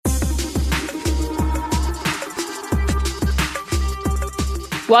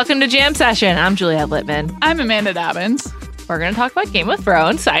Welcome to Jam Session. I'm Juliette Littman. I'm Amanda Dobbins. We're going to talk about Game of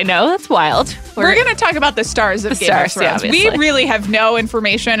Thrones. I know, that's wild. We're going to talk about the stars of Game of Thrones. Yeah, we really have no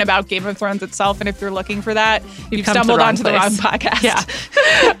information about Game of Thrones itself, and if you're looking for that, you've stumbled onto the wrong podcast.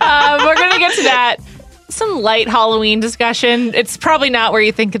 Yeah. We're going to get to that. Some light Halloween discussion. It's probably not where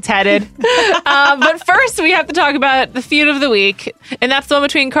you think it's headed. But first, we have to talk about the feud of the week, and that's the one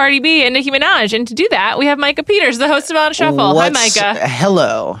between Cardi B and Nicki Minaj. And to do that, we have Micah Peters, the host of On Shuffle. Hi, Micah.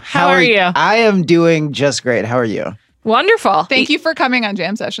 Hello. How are you? I am doing just great. How are you? Wonderful. Thank you for coming on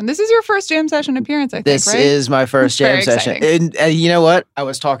Jam Session. This is your first Jam Session appearance, I think, This right? is my first Jam Session. And you know what? I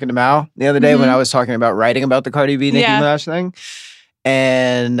was talking to Mal the other day when I was talking about writing about the Cardi B Nicki Minaj thing.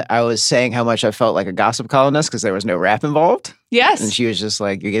 And I was saying how much I felt like a gossip columnist because there was no rap involved. Yes. And she was just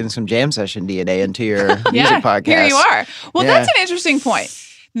like, you're getting some Jam Session DNA into your music podcast. Here you are. Well, that's an interesting point.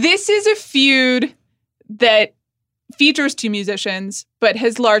 This is a feud that features two musicians, but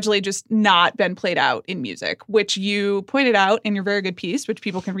has largely just not been played out in music, which you pointed out in your very good piece, which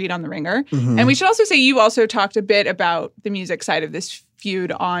people can read on The Ringer. Mm-hmm. And we should also say you also talked a bit about the music side of this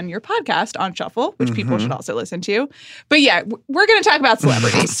feud on your podcast, On Shuffle, which people should also listen to. But yeah, we're going to talk about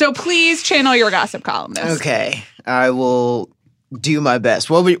celebrities. So please channel your gossip columnist. Okay. I will do my best.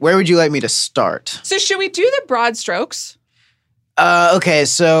 Where would you like me to start? So should we do the broad strokes? Okay,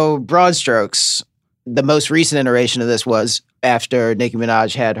 so broad strokes. The most recent iteration of this was after Nicki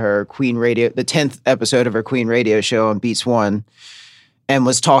Minaj had her Queen Radio, the 10th episode of her Queen Radio show on Beats One, and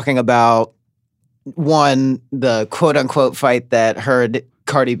was talking about, one, the quote-unquote fight that her and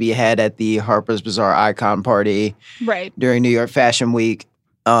Cardi B had at the Harper's Bazaar Icon Party during New York Fashion Week.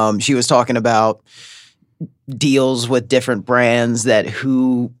 She was talking about deals with different brands, that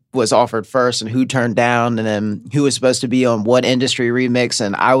who was offered first and who turned down, and then who was supposed to be on what industry remix.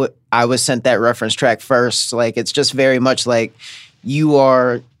 And I was sent that reference track first. Like, it's just very much like you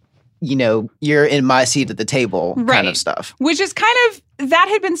are, you're in my seat at the table kind of stuff. Which is kind of, that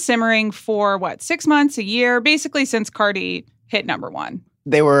had been simmering for 6 months, a year, basically since Cardi hit number one.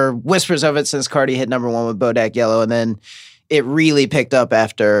 There were whispers of it since Cardi hit number one with Bodak Yellow, and then it really picked up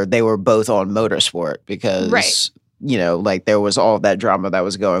after they were both on Motorsport because there was all that drama that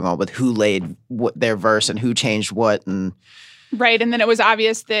was going on with who laid their verse and who changed what. And and then it was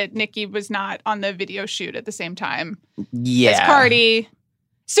obvious that Nicki was not on the video shoot at the same time as Cardi.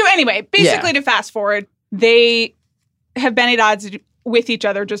 So anyway, basically to fast forward, they have been at odds with each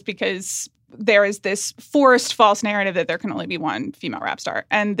other just because there is this forced false narrative that there can only be one female rap star.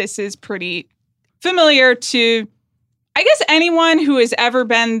 And this is pretty familiar to, I guess, anyone who has ever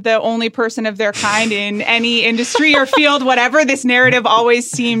been the only person of their kind in any industry or field, whatever. This narrative always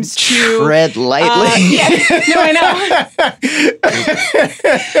seems to tread lightly. I know.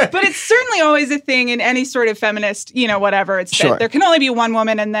 But it's certainly always a thing in any sort of feminist, whatever. It's that there can only be one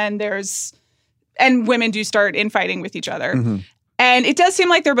woman, and then and women do start infighting with each other. Mm-hmm. And it does seem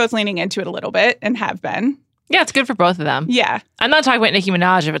like they're both leaning into it a little bit and have been. Yeah, it's good for both of them. Yeah. I'm not talking about Nicki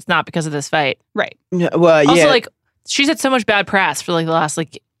Minaj if it's not because of this fight. Right. Well, also, she's had so much bad press for the last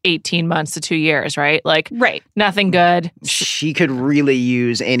 18 months to 2 years, right? Nothing good. She could really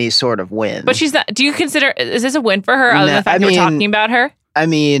use any sort of win. But she's not. Do you consider, is this a win for her other than the fact that we're talking about her? I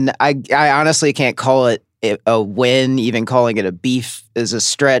mean, I honestly can't call it a win. Even calling it a beef is a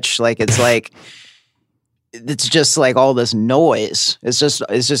stretch. It's just all this noise. It's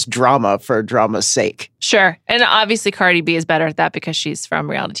just drama for drama's sake. Sure. And obviously Cardi B is better at that because she's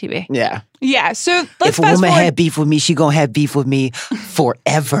from reality TV. Yeah. Yeah. So let's if a woman had beef with me, she gonna have beef with me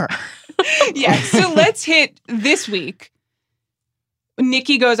forever. Yeah. So let's hit this week.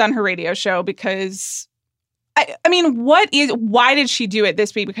 Nicki goes on her radio show because why did she do it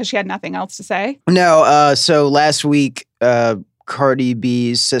this week? Because she had nothing else to say? No. So last week, Cardi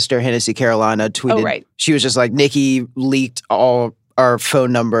B's sister, Hennessy Carolina, tweeted. Oh, right. She was just like, Nicki leaked all our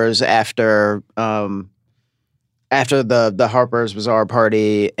phone numbers after the Harper's Bazaar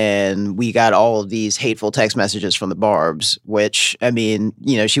party, and we got all of these hateful text messages from the Barbs, which,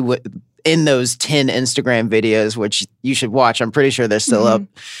 she would, in those 10 Instagram videos, which you should watch, I'm pretty sure they're still up,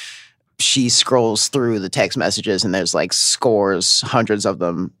 she scrolls through the text messages, and there's scores, hundreds of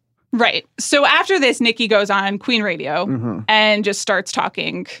them. Right. So after this, Nicki goes on Queen Radio and just starts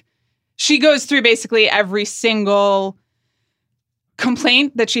talking. She goes through basically every single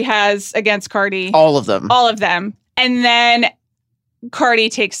complaint that she has against Cardi. All of them. And then Cardi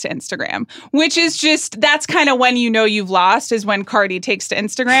takes to Instagram, which is that's kind of when you've lost, is when Cardi takes to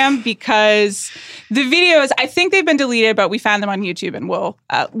Instagram, because the videos, I think they've been deleted, but we found them on YouTube and we'll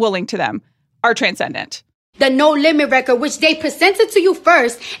link to them, are transcendent. the No Limit record, which they presented to you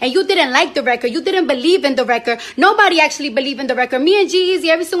first, and you didn't like the record. You didn't believe in the record. Nobody actually believed in the record. Me and G-Eazy,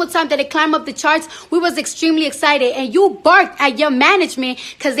 every single time that it climbed up the charts, we was extremely excited. And you barked at your management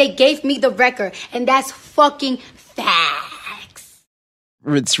because they gave me the record. And that's fucking facts.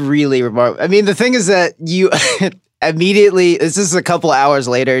 It's really remarkable. I mean, the thing is that you immediately, this is a couple hours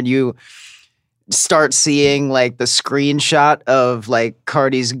later, and you start seeing like the screenshot of like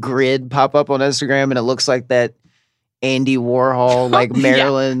Cardi's grid pop up on Instagram, and it looks like that Andy Warhol, like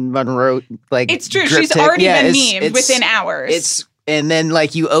Marilyn Monroe, like it's true. She's already been memed within hours. And then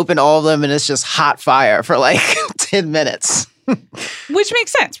like you open all of them, and it's just hot fire for like 10 minutes, which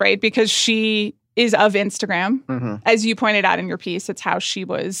makes sense, right? Because she is of Instagram, as you pointed out in your piece. It's how she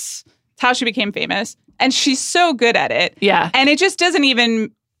became famous, and she's so good at it. Yeah, and it just doesn't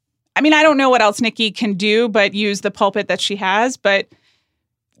even. I mean, I don't know what else Nicki can do but use the pulpit that she has. But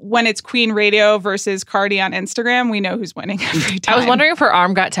when it's Queen Radio versus Cardi on Instagram, we know who's winning every time. I was wondering if her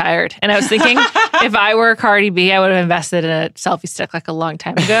arm got tired. And I was thinking, if I were Cardi B, I would have invested in a selfie stick like a long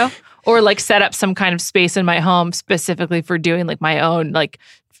time ago. Or like set up some kind of space in my home specifically for doing like my own like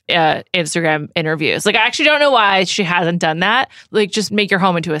Instagram interviews. Like I actually don't know why she hasn't done that. Like just make your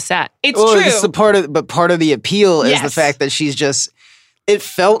home into a set. It's true. It's part of the appeal is the fact that she's just. It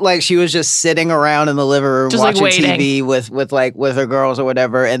felt like she was just sitting around in the living room just watching like TV with her girls or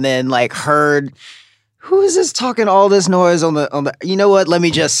whatever, and then like heard, who is this talking all this noise on the? You know what? Let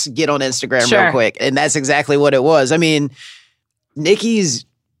me just get on Instagram real quick, and that's exactly what it was. I mean, Nicki's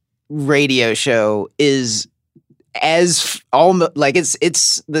radio show is almost like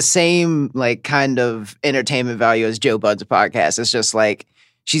it's the same like kind of entertainment value as Joe Budden's podcast. It's just like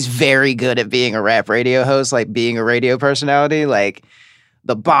she's very good at being a rap radio host, like being a radio personality, like.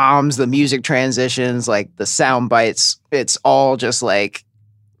 The bombs, the music transitions, like the sound bites, it's all just like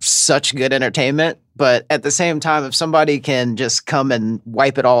such good entertainment. But at the same time, if somebody can just come and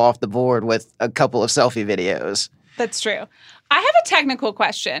wipe it all off the board with a couple of selfie videos. That's true. I have a technical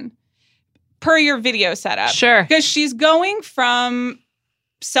question per your video setup. Sure. Because she's going from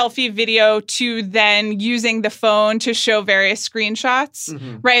selfie video to then using the phone to show various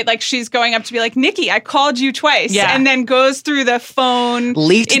screenshots, right? Like she's going up to be like, Nicki, I called you twice. Yeah. And then goes through the phone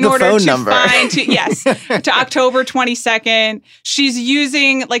leaked in the order phone to number. find to October 22nd. She's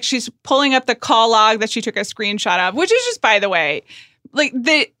using, like she's pulling up the call log that she took a screenshot of, which is just, by the way, like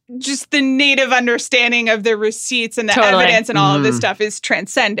the native understanding of the receipts and the evidence and all of this stuff is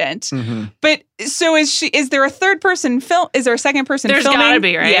transcendent. But so is there a third person film? Is there a second person filming? There's gotta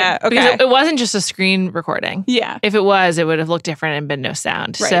be, right? Yeah. Okay. Because it wasn't just a screen recording. Yeah. If it was, it would have looked different and been no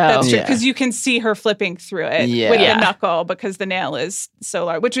sound. Right. So That's true. Because you can see her flipping through it with the knuckle because the nail is so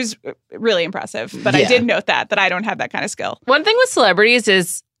large, which is really impressive. But I did note that I don't have that kind of skill. One thing with celebrities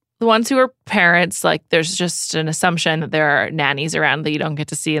is the ones who are parents, like there's just an assumption that there are nannies around that you don't get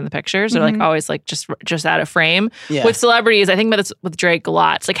to see in the pictures. They're like always like just out of frame. Yeah. With celebrities, I think about this with Drake a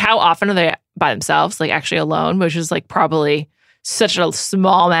lot. It's like how often are they by themselves, like actually alone, which is like probably such a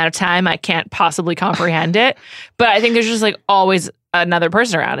small amount of time. I can't possibly comprehend it. But I think there's just like always another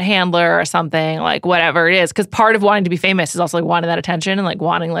person around, a handler or something, like whatever it is. Because part of wanting to be famous is also like wanting that attention and like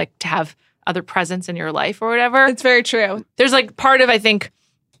wanting like to have other presence in your life or whatever. It's very true. There's like part of, I think,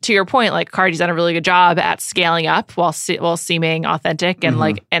 to your point, like Cardi's done a really good job at scaling up while seeming authentic and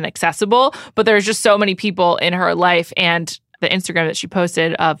like and accessible. But there's just so many people in her life, and the Instagram that she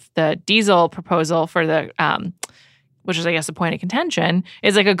posted of the Diesel proposal for the, which is I guess a point of contention,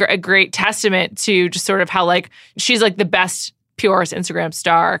 is like a great testament to just sort of how like she's like the best, purest Instagram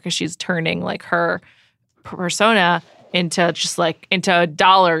star because she's turning like her persona into just like into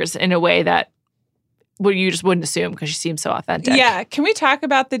dollars in a way that you just wouldn't assume because she seems so authentic. Yeah. Can we talk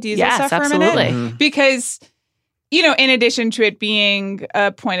about the Diesel stuff for a absolutely. minute? Because, you know, in addition to it being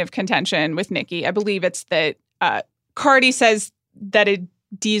a point of contention with Nicki, I believe it's that Cardi says that a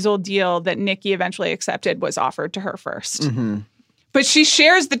Diesel deal that Nicki eventually accepted was offered to her first. But she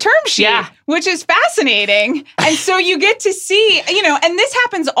shares the term sheet, which is fascinating. And so you get to see, you know, and this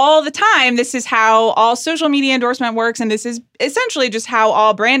happens all the time. This is how all social media endorsement works. And this is essentially just how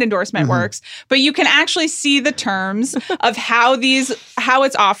all brand endorsement works. But you can actually see the terms of how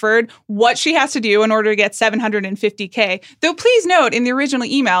it's offered, what she has to do in order to get $750K. Though please note in the original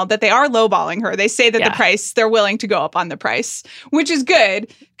email that they are lowballing her. They say that the price, they're willing to go up on the price, which is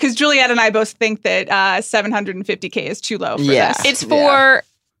good. Because Juliet and I both think that $750K is too low for this. It's for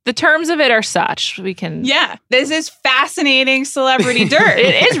the terms of it are such we can. Yeah, this is fascinating celebrity dirt.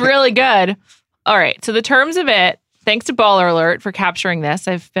 It is really good. All right, so the terms of it thanks to Baller Alert for capturing this.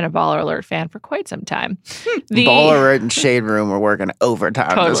 I've been a Baller Alert fan for quite some time. Baller Alert and Shade Room were working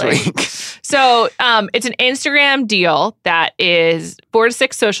overtime this week. So it's an Instagram deal that is 4 to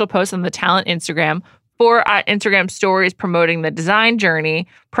 6 social posts on the talent Instagram, 4 Instagram stories promoting the design journey,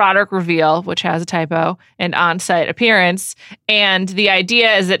 product reveal, which has a typo, and on-site appearance. And the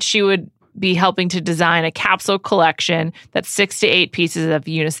idea is that she would be helping to design a capsule collection that's 6 to 8 pieces of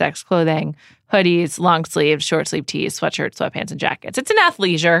unisex clothing, hoodies, long sleeves, short sleeve tees, sweatshirts, sweatpants, and jackets. It's an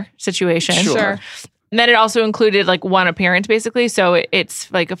athleisure situation. Sure. And then it also included like one appearance, basically. So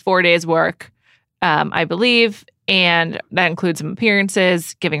it's like a 4 days work, I believe. And that includes some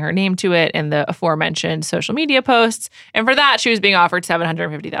appearances, giving her name to it, and the aforementioned social media posts. And for that, she was being offered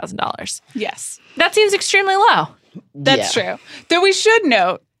 $750,000. Yes. That seems extremely low. That's true. Though we should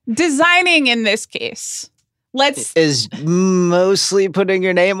note, designing in this case, is mostly putting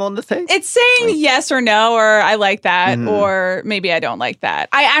your name on the thing. It's saying yes or no, or I like that, or maybe I don't like that.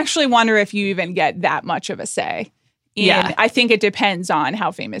 I actually wonder if you even get that much of a say. Yeah. I think it depends on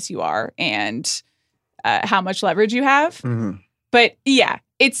how famous you are and how much leverage you have. Mm-hmm. But yeah,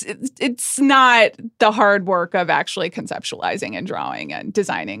 it's not the hard work of actually conceptualizing and drawing and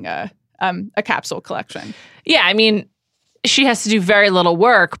designing a capsule collection. Yeah, I mean, she has to do very little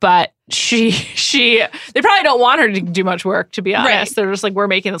work, but they probably don't want her to do much work, to be honest. Right. They're just like, we're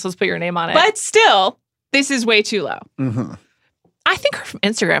making this, let's put your name on it. But still, this is way too low. Mm-hmm. I think her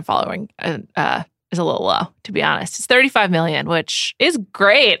Instagram following is a little low, to be honest. It's 35 million, which is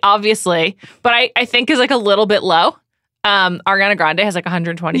great, obviously, but I think is like a little bit low. Ariana Grande has like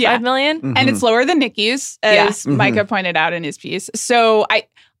 125 million. Mm-hmm. And it's lower than Nicki's, as Micah pointed out in his piece. So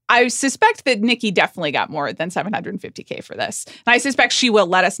I suspect that Nicki definitely got more than $750K for this. And I suspect she will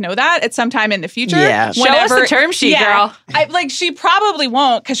let us know that at some time in the future. Yeah. Show us the term sheet, girl. She probably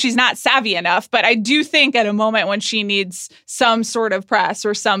won't because she's not savvy enough. But I do think at a moment when she needs some sort of press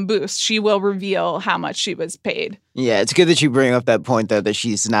or some boost, she will reveal how much she was paid. Yeah, it's good that you bring up that point, though, that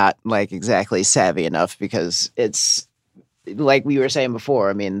she's not like exactly savvy enough, because it's like we were saying before.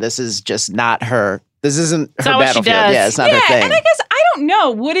 I mean, this is just not her. This isn't her battlefield. Yeah, it's not her thing. And I guess I don't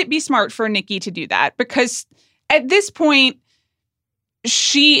know. Would it be smart for Nicki to do that? Because at this point,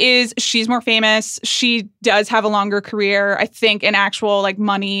 she's more famous. She does have a longer career, I think, in actual like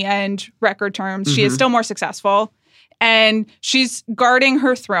money and record terms. Mm-hmm. She is still more successful. And she's guarding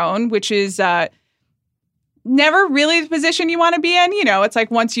her throne, which is never really the position you want to be in. You know, it's like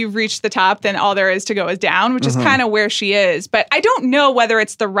once you've reached the top, then all there is to go is down, which is kind of where she is. But I don't know whether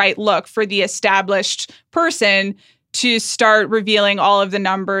it's the right look for the established person to start revealing all of the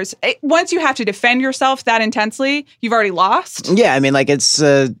numbers. Once you have to defend yourself that intensely, you've already lost. Yeah, I mean, like it's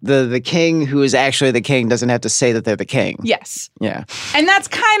the king who is actually the king doesn't have to say that they're the king. Yes. Yeah. And that's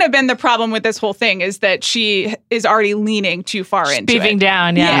kind of been the problem with this whole thing, is that she is already leaning too far into beefing it.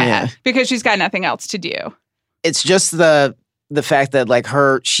 Down, yeah. Because she's got nothing else to do. It's just the fact that like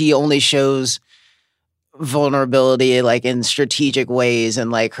she only shows vulnerability like in strategic ways,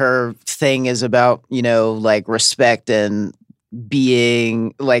 and like her thing is about, you know, like respect and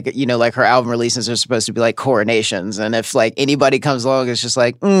being like, you know, like her album releases are supposed to be like coronations, and if like anybody comes along, it's just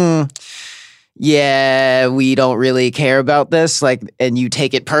like yeah, we don't really care about this, like, and you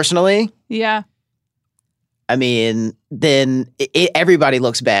take it personally. Yeah. I mean, then everybody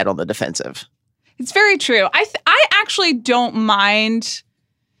looks bad on the defensive. It's very true. I actually don't mind.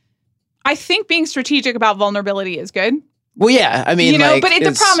 I think being strategic about vulnerability is good. Well, yeah, I mean, you know, like, but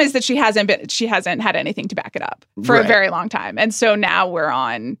the problem is that she hasn't had anything to back it up for a very long time, and so now we're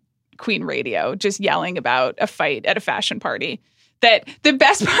on Queen Radio just yelling about a fight at a fashion party. That the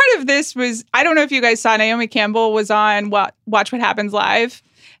best part of this was, I don't know if you guys saw, Naomi Campbell was on Watch What Happens Live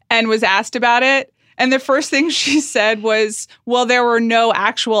and was asked about it. And the first thing she said was, well, there were no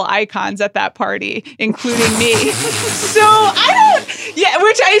actual icons at that party, including me. So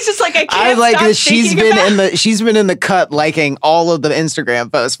it's just like, I can't I like stop that she's been in the cut liking all of the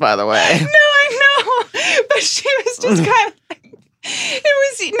Instagram posts, by the way. No, I know. But she was just kind of like, it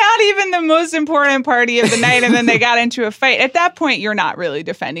was not even the most important party of the night, and then they got into a fight. At that point, you're not really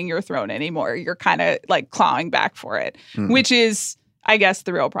defending your throne anymore. You're kind of like clawing back for it, which is, I guess,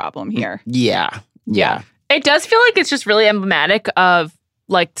 the real problem here. Yeah. It does feel like it's just really emblematic of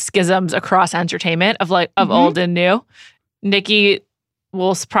like schisms across entertainment of old and new. Nicki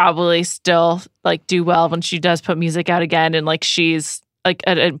will probably still like do well when she does put music out again, and like she's like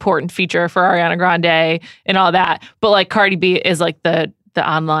an important feature for Ariana Grande and all that. But like Cardi B is like the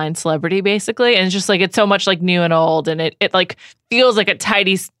online celebrity basically, and it's just like it's so much like new and old, and it like feels like a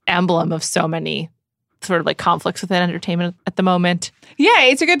tidy emblem of so many sort of like conflicts within entertainment at the moment. Yeah,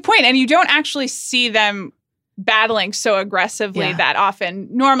 it's a good point. And you don't actually see them battling so aggressively that often.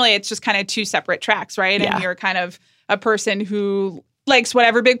 Normally, it's just kind of two separate tracks, right? Yeah. And you're kind of a person who likes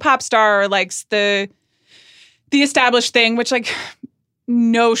whatever big pop star or likes the established thing, which like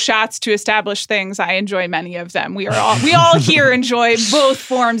no shots to established things. I enjoy many of them. We all here enjoy both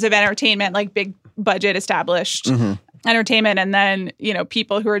forms of entertainment, like big budget established entertainment, and then, you know,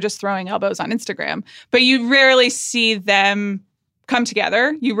 people who are just throwing elbows on Instagram. But you rarely see them come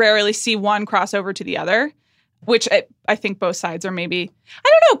together. You rarely see one cross over to the other, which I think both sides are maybe, I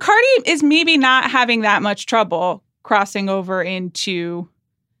don't know, Cardi is maybe not having that much trouble crossing over into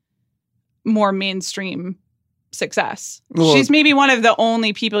more mainstream success. Well, she's maybe one of the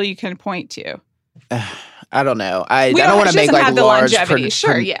only people you can point to. I don't know. I don't want to make like the large,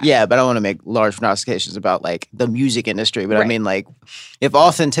 longevity. yeah, but I don't want to make large prognostications about like the music industry. But I mean, like, if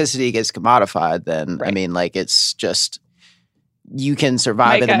authenticity gets commodified, then I mean, like, it's just you can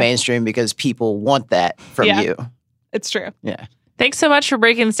survive in the mainstream because people want that from you. It's true. Yeah. Thanks so much for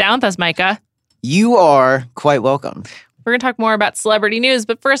breaking this down with us, Micah. You are quite welcome. We're going to talk more about celebrity news,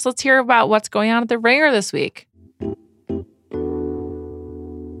 but first, let's hear about what's going on at The Ringer this week.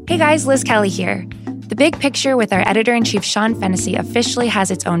 Hey guys, Liz Kelly here. The Big Picture with our editor-in-chief Sean Fennessy officially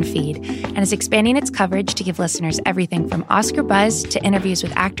has its own feed and is expanding its coverage to give listeners everything from Oscar buzz to interviews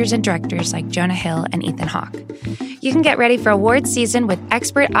with actors and directors like Jonah Hill and Ethan Hawke. You can get ready for awards season with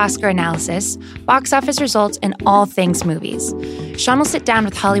expert Oscar analysis, box office results, and all things movies. Sean will sit down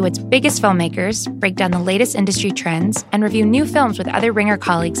with Hollywood's biggest filmmakers, break down the latest industry trends, and review new films with other Ringer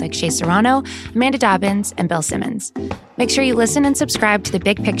colleagues like Shea Serrano, Amanda Dobbins, and Bill Simmons. Make sure you listen and subscribe to The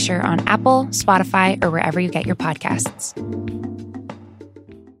Big Picture on Apple, Spotify, or wherever you get your podcasts.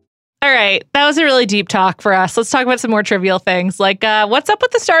 All right, that was a really deep talk for us. Let's talk about some more trivial things, like what's up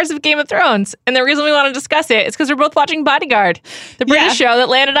with the stars of Game of Thrones? And the reason we want to discuss it is because we're both watching Bodyguard, the British show that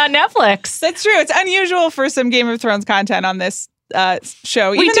landed on Netflix. That's true. It's unusual for some Game of Thrones content on this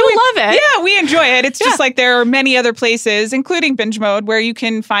show. We do love it. Yeah, we enjoy it. It's just like there are many other places, including Binge Mode, where you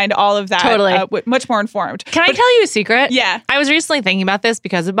can find all of that much more informed. Can I tell you a secret? Yeah. I was recently thinking about this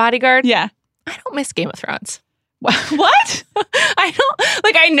because of Bodyguard. Yeah. I don't miss Game of Thrones. What? I don't,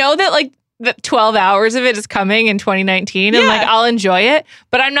 like, I know that, like, the 12 hours of it is coming in 2019 and, like, I'll enjoy it,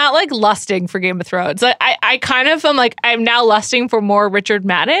 but I'm not, like, lusting for Game of Thrones. I kind of am, like, I'm now lusting for more Richard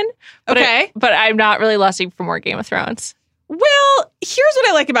Madden, but but I'm not really lusting for more Game of Thrones. Well, here's what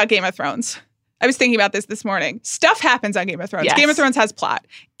I like about Game of Thrones. I was thinking about this morning. Stuff happens on Game of Thrones. Yes. Game of Thrones has plot.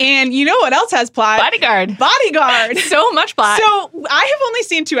 And you know what else has plot? Bodyguard. So much plot. So I have only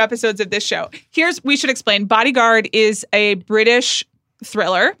seen 2 episodes of this show. We should explain. Bodyguard is a British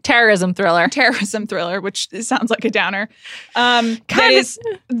thriller. Terrorism thriller, which sounds like a downer. I have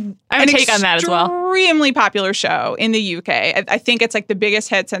a take on that as well. Extremely popular show in the UK. I think it's like the biggest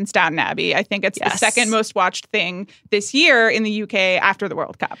hit since Downton Abbey. I think it's the second most watched thing this year in the UK after the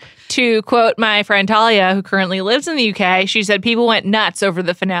World Cup. To quote my friend Talia, who currently lives in the UK, she said people went nuts over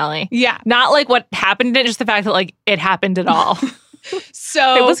the finale. Yeah. Not like what happened in it, just the fact that like it happened at all.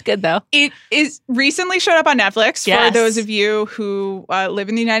 So it was good though. It is recently showed up on Netflix for those of you who live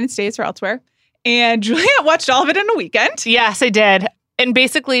in the United States or elsewhere. And Juliet watched all of it in a weekend. Yes, I did. And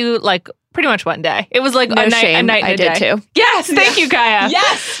basically like pretty much one day. It was like a night and a day. Too. Yes, thank you, Kaya.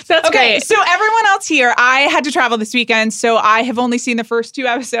 Yes. That's okay, great. So everyone else here, I had to travel this weekend, so I have only seen the first 2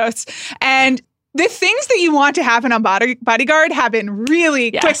 episodes. And the things that you want to happen on Bodyguard happen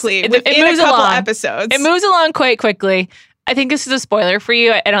really quickly within a couple episodes. It moves along quite quickly. I think this is a spoiler for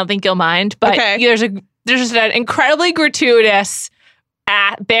you. I don't think you'll mind, but there's just an incredibly gratuitous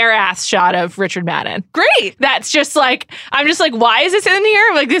bare ass shot of Richard Madden. Great. That's just like, I'm just like, why is this in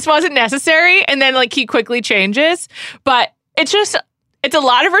here? Like, this wasn't necessary. And then like he quickly changes. But it's a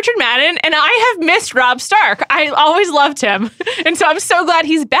lot of Richard Madden, and I have missed Rob Stark. I always loved him. And so I'm so glad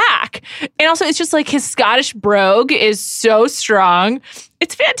he's back. And also, it's just like his Scottish brogue is so strong.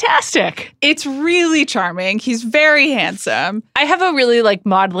 It's fantastic. It's really charming. He's very handsome. I have a really like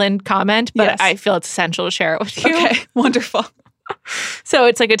maudlin comment, but I feel it's essential to share it with you. Okay, wonderful. So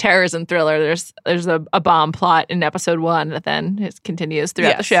it's like a terrorism thriller. There's a bomb plot in episode 1 that then it continues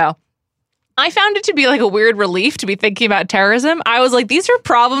throughout the show. I found it to be like a weird relief to be thinking about terrorism. I was like, these are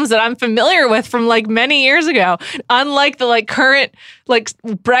problems that I'm familiar with from like many years ago. Unlike the like current like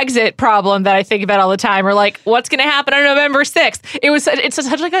Brexit problem that I think about all the time, or like what's going to happen on November 6th. It's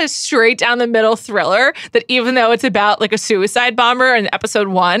such like a straight down the middle thriller that even though it's about like a suicide bomber in episode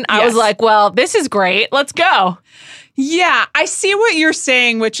 1, I was like, well, this is great. Let's go. Yeah, I see what you're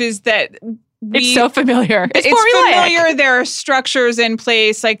saying, which is that It's so familiar. It's familiar. There are structures in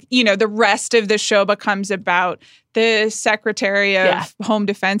place. Like, the rest of the show becomes about the Secretary of Home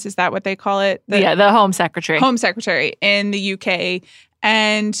Defense. Is that what they call it? The Home Secretary. Home Secretary in the UK.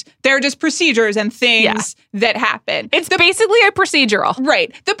 And there are just procedures and things that happen. It's basically a procedural.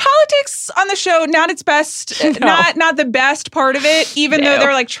 Right. The politics on the show, not its best, not the best part of it, even though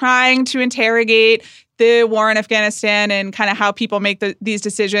they're like trying to interrogate the war in Afghanistan and kind of how people make these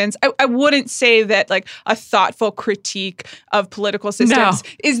decisions. I wouldn't say that like a thoughtful critique of political systems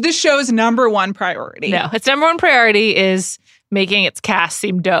is the show's number one priority. No, its number one priority is making its cast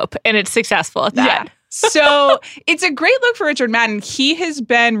seem dope, and it's successful at that. Yeah. So it's a great look for Richard Madden. He has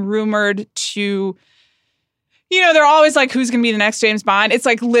been rumored to, they're always like, who's going to be the next James Bond? It's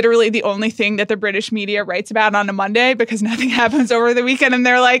like literally the only thing that the British media writes about on a Monday because nothing happens over the weekend. And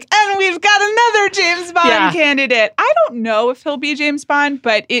they're like, and we've got another James Bond candidate. I don't know if he'll be James Bond,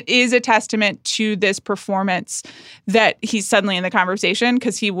 but it is a testament to this performance that he's suddenly in the conversation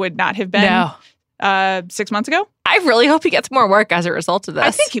because he would not have been 6 months ago. I really hope he gets more work as a result of this.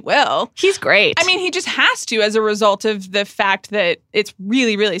 I think he will. He's great. I mean, he just has to as a result of the fact that it's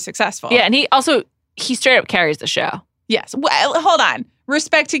really, really successful. Yeah, and he straight up carries the show. Yes. Well, hold on.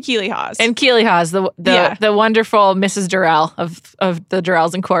 Respect to Keeley Hawes. And Keeley Hawes, the wonderful Mrs. Durrell of the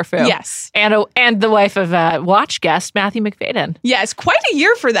Durrells in Corfu. Yes. And the wife of watch guest Matthew McFadden. Yes, quite a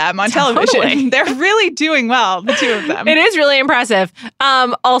year for them on television. They're really doing well, the two of them. It is really impressive.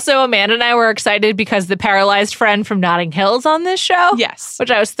 Also, Amanda and I were excited because the paralyzed friend from Notting Hill is on this show. Yes.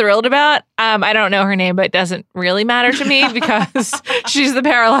 Which I was thrilled about. I don't know her name, but it doesn't really matter to me because she's the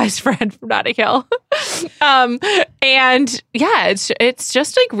paralyzed friend from Notting Hill. And yeah, it's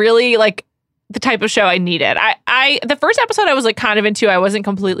just like really like the type of show I needed. I the first episode I was like kind of into. I wasn't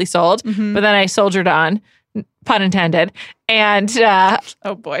completely sold, but then I soldiered on, pun intended. And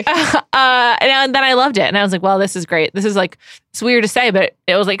oh boy, and then I loved it. And I was like, well, this is great. This is like, it's weird to say, but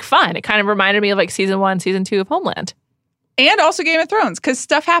it was like fun. It kind of reminded me of like season 1, season 2 of Homeland. And also Game of Thrones, because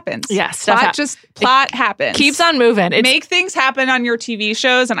stuff happens. Yeah, plot happens. Keeps on moving. Make things happen on your TV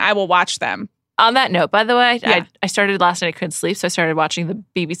shows, and I will watch them. On that note, by the way, I started last night. I couldn't sleep, so I started watching the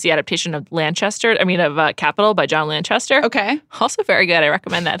BBC adaptation of Capital by John Lanchester. Okay, also very good. I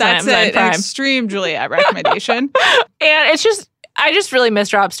recommend that. That's an extreme Juliet recommendation. And I just really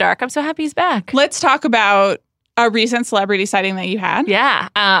miss Rob Stark. I'm so happy he's back. Let's talk about a recent celebrity sighting that you had. Yeah.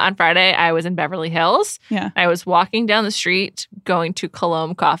 On Friday, I was in Beverly Hills. Yeah. I was walking down the street going to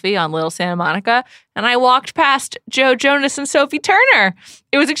Colombe Coffee on Little Santa Monica, and I walked past Joe Jonas and Sophie Turner.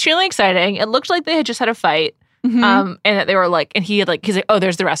 It was extremely exciting. It looked like they had just had a fight. And that they were like, and he's like, oh,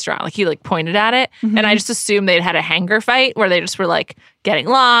 there's the restaurant. Like he like pointed at it. And I just assumed they'd had a hanger fight where they just were like getting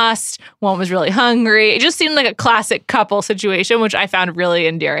lost. One was really hungry. It just seemed like a classic couple situation, which I found really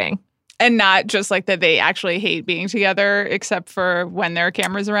endearing. And not just like that they actually hate being together, except for when there are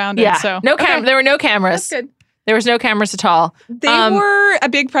cameras around. Yeah, and so there were no cameras. That's good. There was no cameras at all. They were a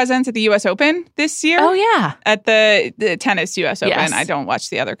big presence at the U.S. Open this year. Oh, yeah. At the tennis U.S. Open. Yes. I don't watch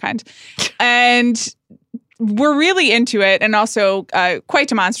the other kind. And we're really into it and also quite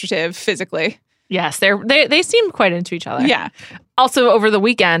demonstrative physically. Yes, they seemed quite into each other. Yeah. Also, over the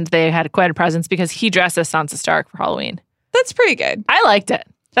weekend, they had quite a presence because he dressed as Sansa Stark for Halloween. That's pretty good. I liked it.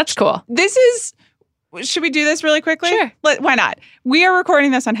 That's cool. Should we do this really quickly? Sure. Why not? We are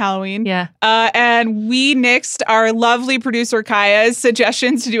recording this on Halloween. Yeah. And we nixed our lovely producer Kaya's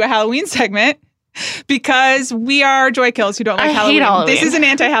suggestions to do a Halloween segment because we are joy kills who don't like Halloween. This is an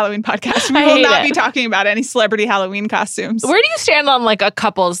anti-Halloween podcast. We will not be talking about any celebrity Halloween costumes. Where do you stand on like a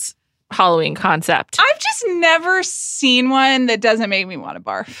couple's Halloween concept? I've just never seen one that doesn't make me want to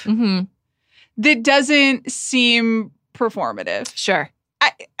barf. That doesn't seem performative. Sure.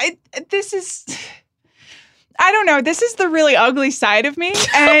 I don't know. This is the really ugly side of me.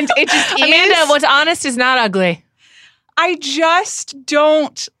 And it just is. Amanda, what's honest is not ugly. I just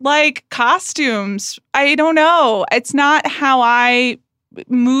don't like costumes. I don't know. It's not how I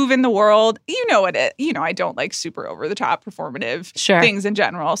move in the world. You know what it. I don't like super over the top performative things in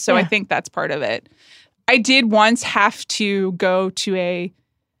general. So I think that's part of it. I did once have to go to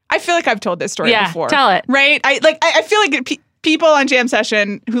I feel like I've told this story before. Tell it. Right? I feel like people on Jam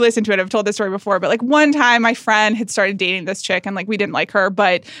Session who listen to it have told this story before, but like one time my friend had started dating this chick and like we didn't like her,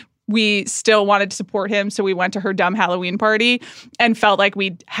 but we still wanted to support him. So we went to her dumb Halloween party and felt like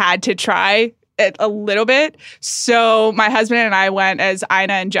we had to try a little bit. So my husband and I went as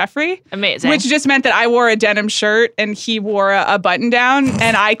Ina and Jeffrey. Amazing. Which just meant that I wore a denim shirt and he wore a button down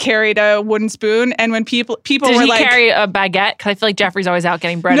and I carried a wooden spoon. And when people Did were he like, carry a baguette? Because I feel like Jeffrey's always out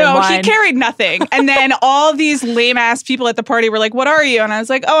getting bread and no, wine. he carried nothing. And then all these lame ass people at the party were like, what are you? And I was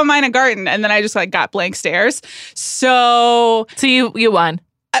like, oh, I'm Ina Garten. And then I just like got blank stares. So you won.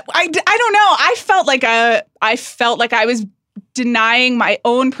 I don't know. I felt like I was denying my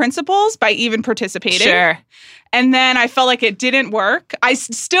own principles by even participating. Sure. And then I felt like it didn't work. I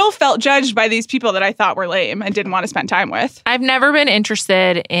still felt judged by these people that I thought were lame and didn't want to spend time with. I've never been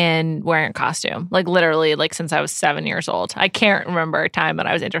interested in wearing a costume, like literally, like since I was 7 years old. I can't remember a time that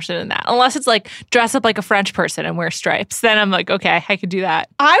I was interested in that, unless it's like dress up like a French person and wear stripes. Then I'm like, okay, I could do that.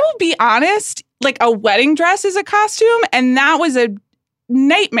 I will be honest, like a wedding dress is a costume, and that was a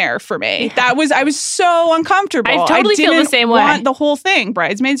nightmare for me. Yeah. I was so uncomfortable. I totally feel the same way. Want the whole thing.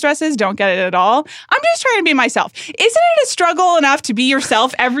 Bridesmaids dresses, don't get it at all. I'm just trying to be myself. Isn't it a struggle enough to be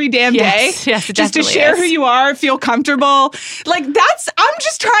yourself every damn day? Yes, it just to definitely share is. who you are, feel comfortable. Like I'm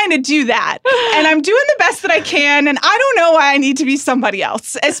just trying to do that. And I'm doing the best that I can. And I don't know why I need to be somebody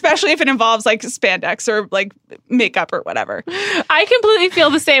else, especially if it involves like spandex or like makeup or whatever. I completely feel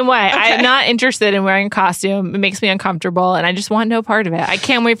the same way. Okay. I'm not interested in wearing a costume. It makes me uncomfortable, and I just want no part of it. I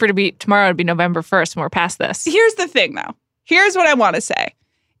can't wait for tomorrow to be November 1st and we're past this. Here's the thing, though. Here's what I want to say.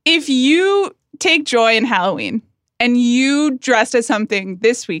 If you take joy in Halloween and you dressed as something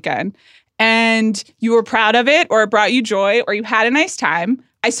this weekend and you were proud of it or it brought you joy or you had a nice time,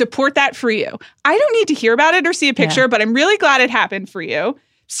 I support that for you. I don't need to hear about it or see a picture, but I'm really glad it happened for you.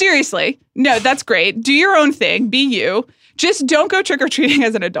 Seriously. No, that's great. Do your own thing. Be you. Just don't go trick-or-treating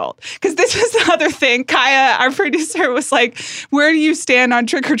as an adult. Because this was the other thing. Kaya, our producer, was like, where do you stand on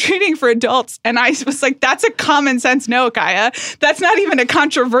trick-or-treating for adults? And I was like, that's a common sense no, Kaya. That's not even a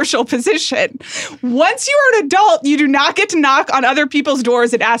controversial position. Once you are an adult, you do not get to knock on other people's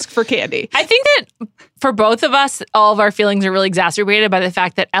doors and ask for candy. I think that for both of us, all of our feelings are really exacerbated by the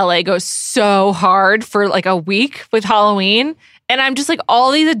fact that LA goes so hard for like a week with Halloween. And I'm just like,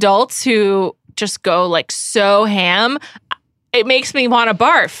 all these adults who just go like so ham, it makes me want to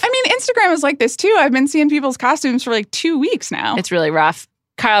barf. I mean, Instagram is like this too. I've been seeing people's costumes for like 2 weeks now. It's really rough.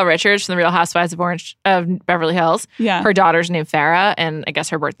 Kyle Richards from the Real Housewives of Beverly Hills. Yeah. Her daughter's named Farrah, and I guess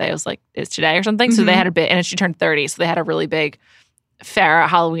her birthday is today or something. So they had a bit, and she turned 30, so they had a really big Farrah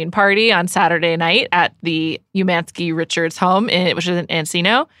Halloween party on Saturday night at the Umansky Richards home, which is in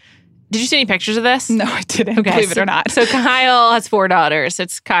Encino. Did you see any pictures of this? No, I didn't, believe it or not. So Kyle has 4 daughters.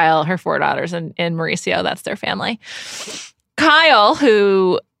 It's Kyle, her 4 daughters, and Mauricio, that's their family. Kyle,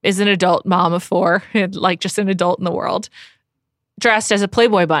 who is an adult mom of 4, like just an adult in the world, dressed as a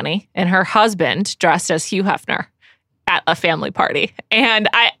Playboy bunny, and her husband dressed as Hugh Hefner at a family party. And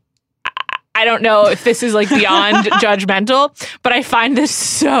I don't know if this is like beyond judgmental, but I find this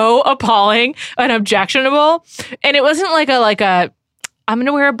so appalling and objectionable. And it wasn't like a I'm going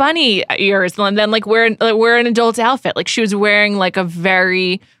to wear a bunny ears and then like wear an adult's outfit. Like she was wearing like a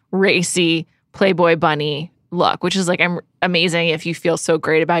very racy Playboy bunny look, which is like amazing if you feel so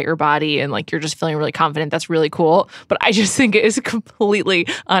great about your body and like you're just feeling really confident. That's really cool. But I just think it is completely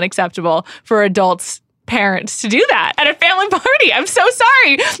unacceptable for adults, parents to do that at a family party. I'm so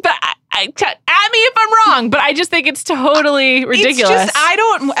sorry, but at me if I'm wrong, but I just think it's totally ridiculous. It's just, I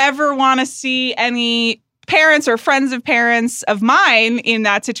don't ever want to see any parents or friends of parents of mine in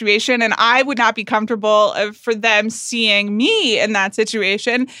that situation, and I would not be comfortable for them seeing me in that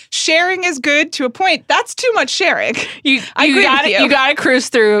situation. Sharing is good to a point. That's too much sharing. You got to cruise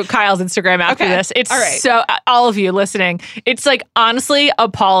through Kyle's Instagram after this. It's all right. So all of you listening, it's like honestly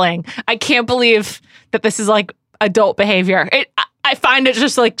appalling. I can't believe that this is like adult behavior. I find it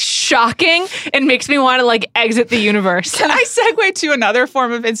just like shocking and makes me want to like exit the universe. Can I segue to another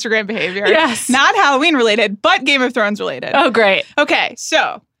form of Instagram behavior? Yes. Not Halloween related, but Game of Thrones related. Oh, great. Okay,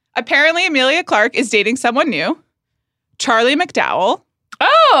 so apparently Emilia Clarke is dating someone new, Charlie McDowell.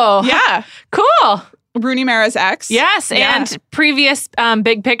 Oh, Yeah. cool. Rooney Mara's ex. Yes, Yeah. and previous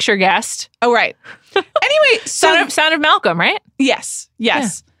Big Picture guest. Oh, right. Anyway, so Sound of Malcolm, right? yes. Yeah.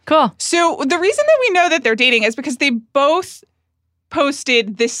 Cool. So the reason that we know that they're dating is because they both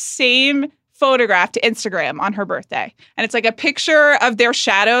posted the same photograph to Instagram on her birthday. And it's like a picture of their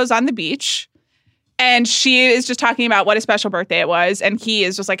shadows on the beach. And she is just talking about what a special birthday it was. And he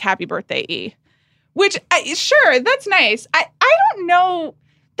is just like, happy birthday, E. Which, sure, that's nice. I don't know.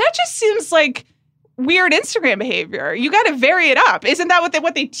 That just seems like weird Instagram behavior. You got to vary it up. Isn't that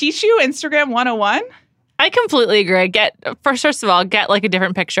what they teach you, Instagram 101? I completely agree. First of all, get like a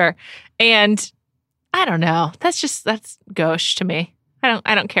different picture. And I don't know. That's gauche to me.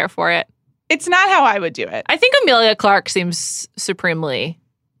 I don't care for it. It's not how I would do it. I think Amelia Clark seems supremely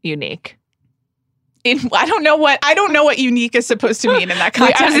unique. I don't know what unique is supposed to mean in that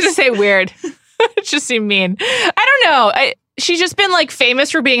context. I was going to say weird. It just seemed mean. I don't know. She's just been like famous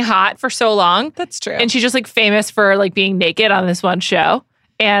for being hot for so long. That's true. And she's just like famous for like being naked on this one show.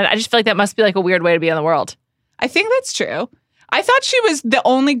 And I just feel like that must be like a weird way to be in the world. I think that's true. I thought she was the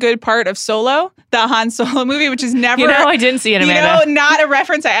only good part of Solo, the Han Solo movie, which is never... I didn't see it, Amanda. Not a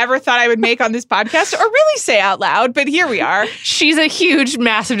reference I ever thought I would make on this podcast or really say out loud, but here we are. She's a huge,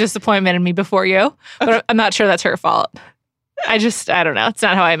 massive disappointment in me before you, but I'm not sure that's her fault. I don't know. It's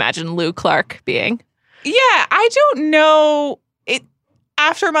not how I imagine Lou Clark being. Yeah, I don't know.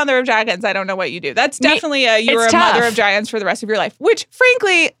 After Mother of Dragons, I don't know what you do. That's definitely you're a Mother of Dragons for the rest of your life, which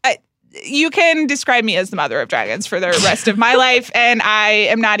frankly... you can describe me as the Mother of Dragons for the rest of my life, and I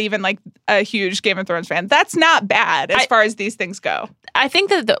am not even like a huge Game of Thrones fan. That's not bad as far as these things go. I think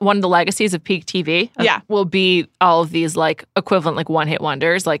that one of the legacies of peak TV will be all of these like equivalent like one-hit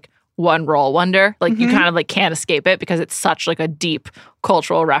wonders, like one role wonder. Like you kind of like can't escape it because it's such like a deep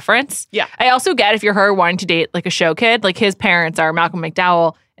cultural reference. Yeah. I also get if you're her wanting to date like a show kid, like his parents are Malcolm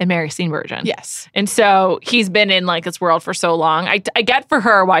McDowell and Mary Steenburgen. Yes. And so he's been in like this world for so long. I get for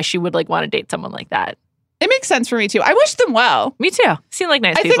her why she would like want to date someone like that. It makes sense for me too. I wish them well. Me too. Seem like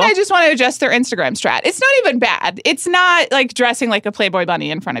nice people. I think I just want to adjust their Instagram strat. It's not even bad. It's not like dressing like a Playboy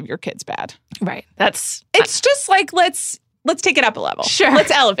bunny in front of your kids bad. Right. It's just like let's take it up a level. Sure. Let's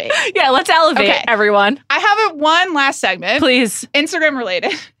elevate. Yeah, let's elevate everyone. I have one last segment. Please. Instagram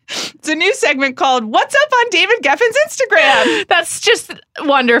related. It's a new segment called What's Up on David Geffen's Instagram. That's just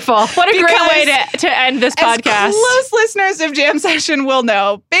wonderful. What a great way to end this podcast. Close listeners of Jam Session will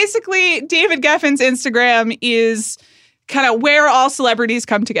know. Basically, David Geffen's Instagram is kind of where all celebrities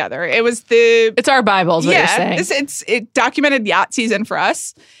come together. It's our Bible, is what you're saying. It documented yacht season for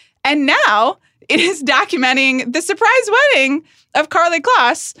us. And now it is documenting the surprise wedding of Carly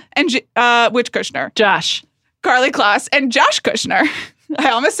Kloss and which Kushner? Carly Kloss and Josh Kushner.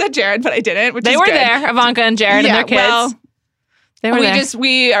 I almost said Jared, but I didn't. They were there, Ivanka and Jared and their kids. Well, they were there.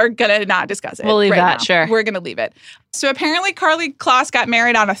 We are gonna not discuss it. We'll leave that. Now. Sure, we're gonna leave it. So apparently, Carly Kloss got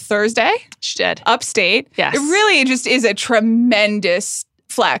married on a Thursday. She did, upstate. Yes, it really just is a tremendous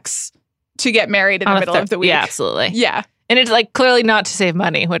flex to get married in the middle of the week. Yeah, absolutely. Yeah, and it's like clearly not to save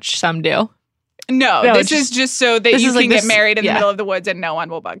money, which some do. No, this is just so that you can get married in the middle of the woods and no one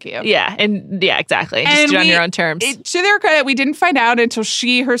will bug you. Yeah, exactly. Just do it on your own terms. To their credit, we didn't find out until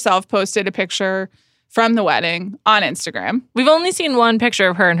she herself posted a picture from the wedding on Instagram. We've only seen one picture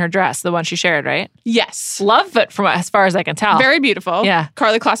of her in her dress, the one she shared, right? Yes. Love it from as far as I can tell. Very beautiful. Yeah.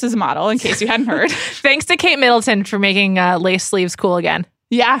 Carly Kloss is a model, in case you hadn't heard. Thanks to Kate Middleton for making lace sleeves cool again.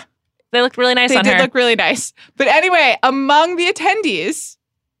 Yeah. They looked really nice on her. They did look really nice. But anyway, among the attendees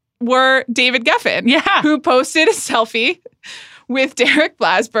were David Geffen, who posted a selfie with Derek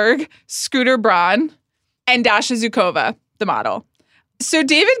Blasberg, Scooter Braun, and Dasha Zukova, the model. So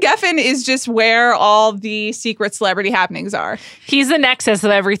David Geffen is just where all the secret celebrity happenings are. He's the nexus of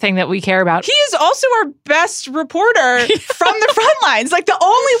everything that we care about. He is also our best reporter from the front lines. Like the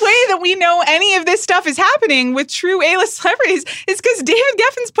only way that we know any of this stuff is happening with true A-list celebrities is because David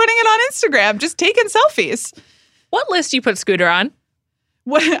Geffen's putting it on Instagram, just taking selfies. What list do you put Scooter on?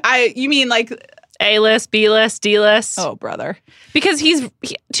 You mean like A-list, B-list, D-list? Oh, brother. Because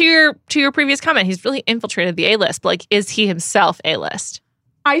to your previous comment, he's really infiltrated the A-list. But like, is he himself A-list?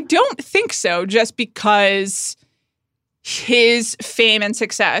 I don't think so, just because his fame and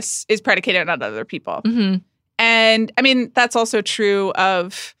success is predicated on other people. Mm-hmm. And I mean, that's also true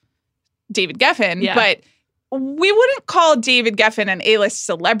of David Geffen, but we wouldn't call David Geffen an A-list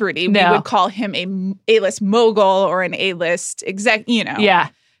celebrity. No. We would call him a A-list mogul or an A-list exec, Yeah.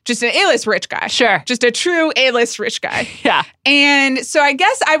 Just an A-list rich guy. Sure. Just a true A-list rich guy. Yeah. And so I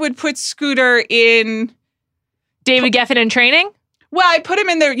guess I would put Scooter in... David Geffen in training? Well, I put him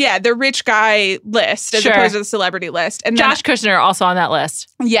in the rich guy list as opposed to the celebrity list. And Josh Kushner also on that list.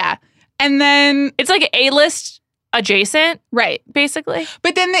 Yeah. And then... It's like A-list adjacent. Right. Basically.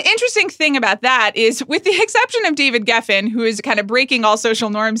 But then the interesting thing about that is, with the exception of David Geffen, who is kind of breaking all social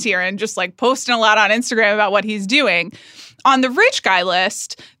norms here and just like posting a lot on Instagram about what he's doing, on the rich guy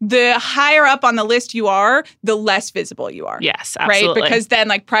list, the higher up on the list you are, the less visible you are. Yes, absolutely. Right? Because then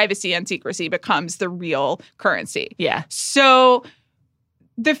like privacy and secrecy becomes the real currency. Yeah. So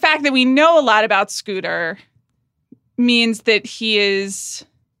the fact that we know a lot about Scooter means that he is,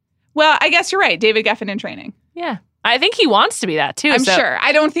 well, I guess you're right, David Geffen in training. Yeah. I think he wants to be that too. I'm sure.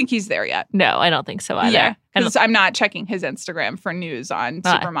 I don't think he's there yet. No, I don't think so either. Yeah, because I'm not checking his Instagram for news on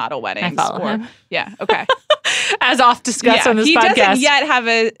supermodel weddings. I follow him. Yeah, okay. as oft discussed on this he podcast. doesn't yet have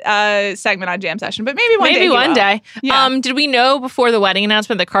a segment on Jam Session, but maybe one day. Maybe one will. day. Yeah. Did we know before the wedding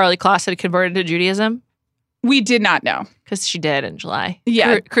announcement that Carly Kloss had converted to Judaism? We did not know. Because she did in July.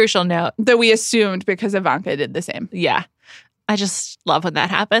 Yeah. Crucial note. Though we assumed because Ivanka did the same. Yeah. I just love when that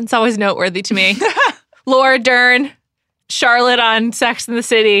happens. It's always noteworthy to me. Laura Dern, Charlotte on Sex and the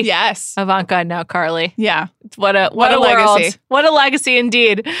City. Yes. Ivanka and now Carly. Yeah. What a What a world. legacy. What a legacy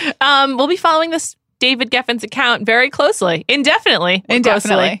indeed. We'll be following this David Geffen's account very closely. Indefinitely.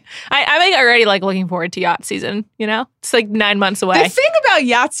 Indefinitely. I'm already looking forward to yacht season, you know? It's 9 months away. The thing about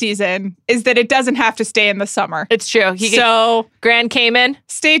yacht season is that it doesn't have to stay in the summer. It's true. So Grand Cayman,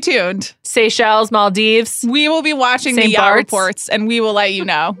 stay tuned. Seychelles, Maldives. We will be watching the St. yacht Bart's. reports and we will let you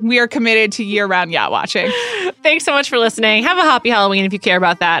know. We are committed to year-round yacht watching. Thanks so much for listening. Have a happy Halloween if you care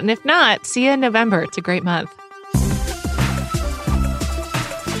about that. And if not, see you in November. It's a great month.